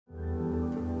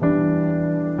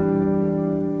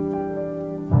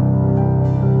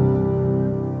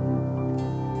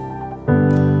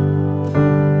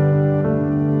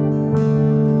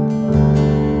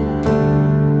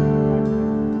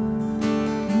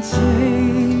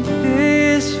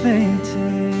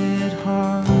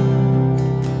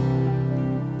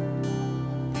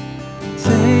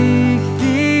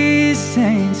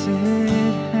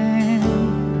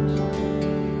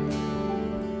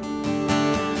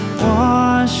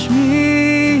wash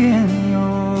me in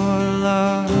your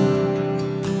love.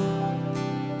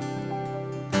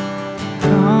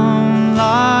 Come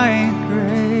like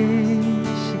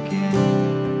grace again.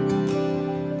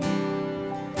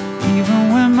 Even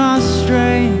when my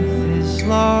strength is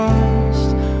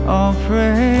lost, I'll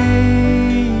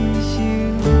praise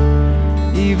you.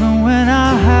 Even when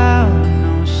I have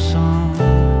no song,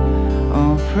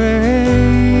 I'll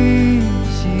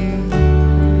praise you.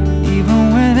 Even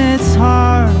when it's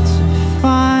hard to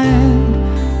find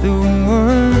the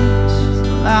words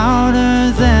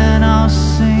louder than I'll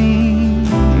sing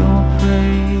your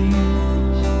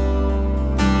praise.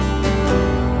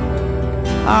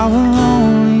 I will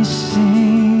only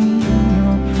sing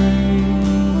your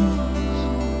praise.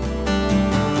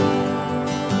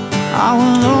 I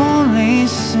will only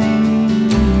sing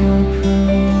your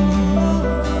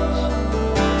praise.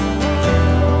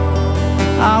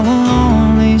 I will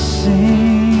only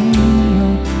sing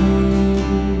your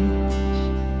praise.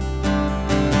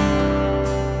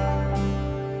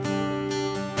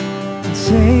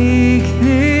 Take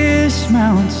this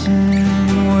mountain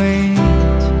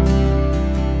weight,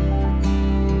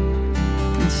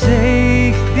 and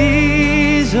take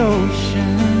these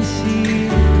oceans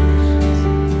here.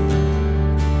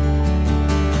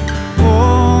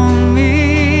 Hold me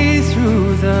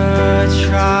through the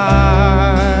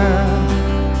trial.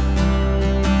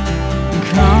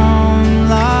 Come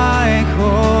like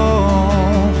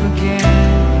hope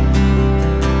again.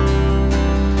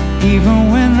 Even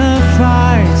when the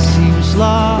fight seems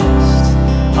lost,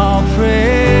 I'll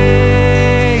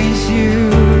praise you.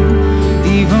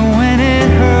 Even when it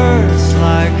hurts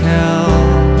like hell,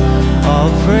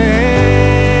 I'll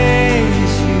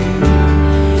praise you.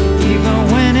 Even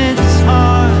when it's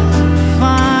hard to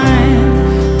find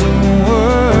the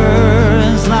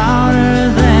words louder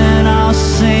than I'll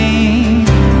sing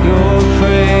your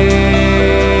praise.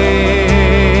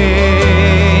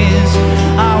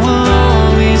 I will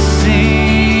only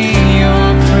sing your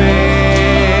praise.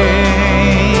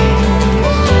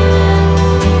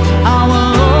 I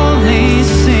will only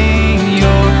sing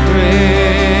your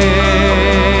praise.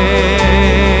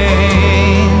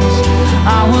 I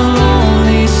will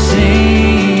only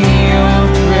sing your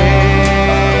praise.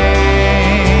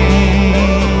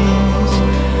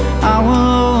 I will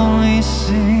only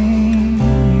sing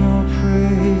your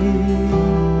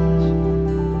praise.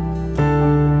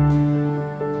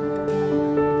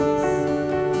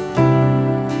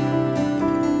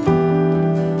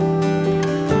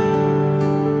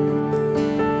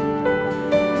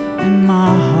 And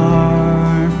my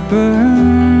heart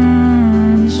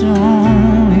burns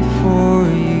only for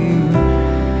you.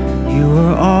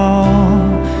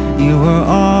 You are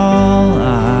all I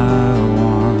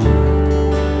want.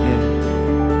 Yeah.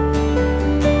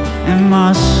 And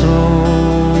my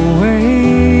soul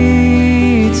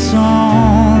waits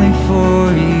only for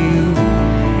you.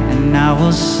 And I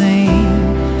will sing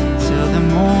till the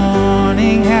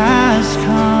morning has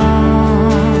come.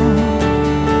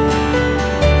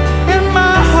 And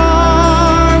my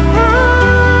heart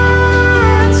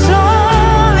burns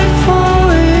only for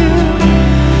you.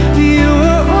 You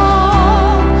are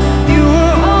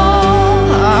all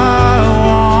I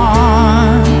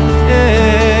want.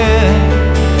 Yeah.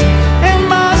 And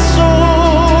my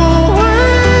soul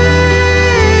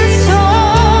waits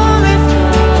only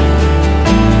for you.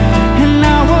 And I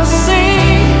will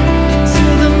sing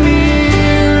till the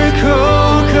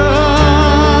miracle comes.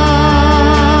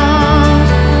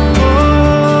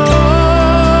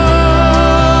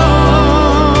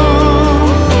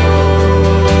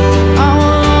 I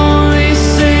will only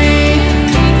sing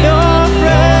your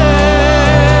praise.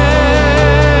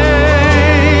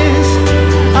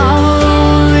 I will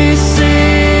only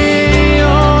sing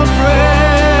your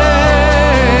praise.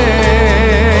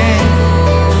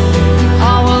 I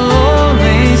will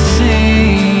only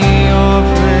sing your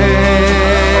praise.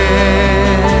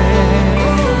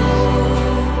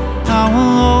 I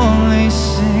will only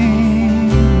sing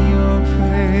your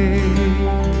praise.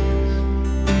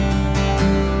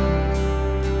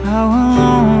 I will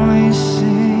only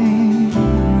sing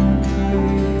your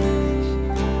praise.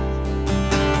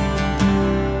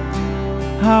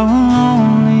 I will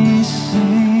only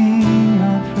sing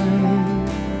your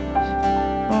praise.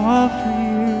 All for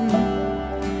you.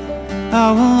 I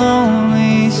will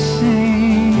only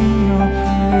sing your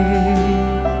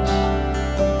praise.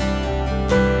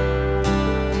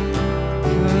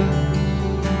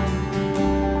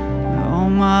 All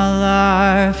my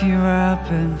life you have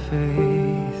been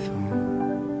faithful.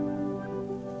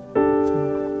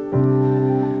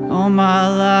 All my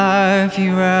life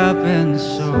you have been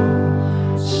so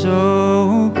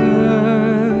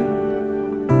good.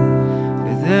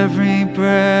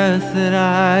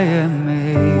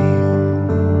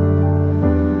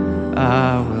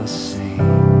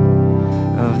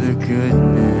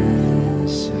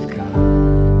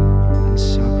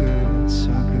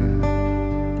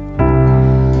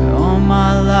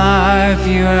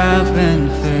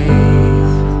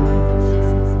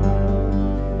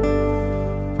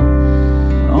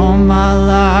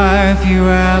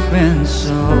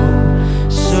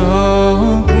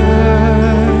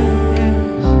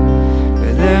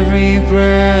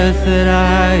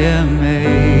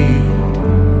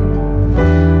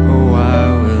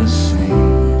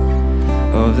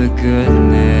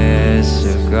 goodness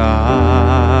of God.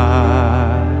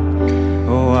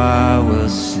 Oh, I will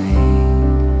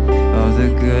sing of the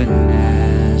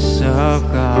goodness of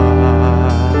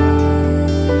God.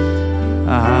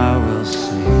 I will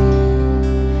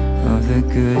sing of the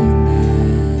goodness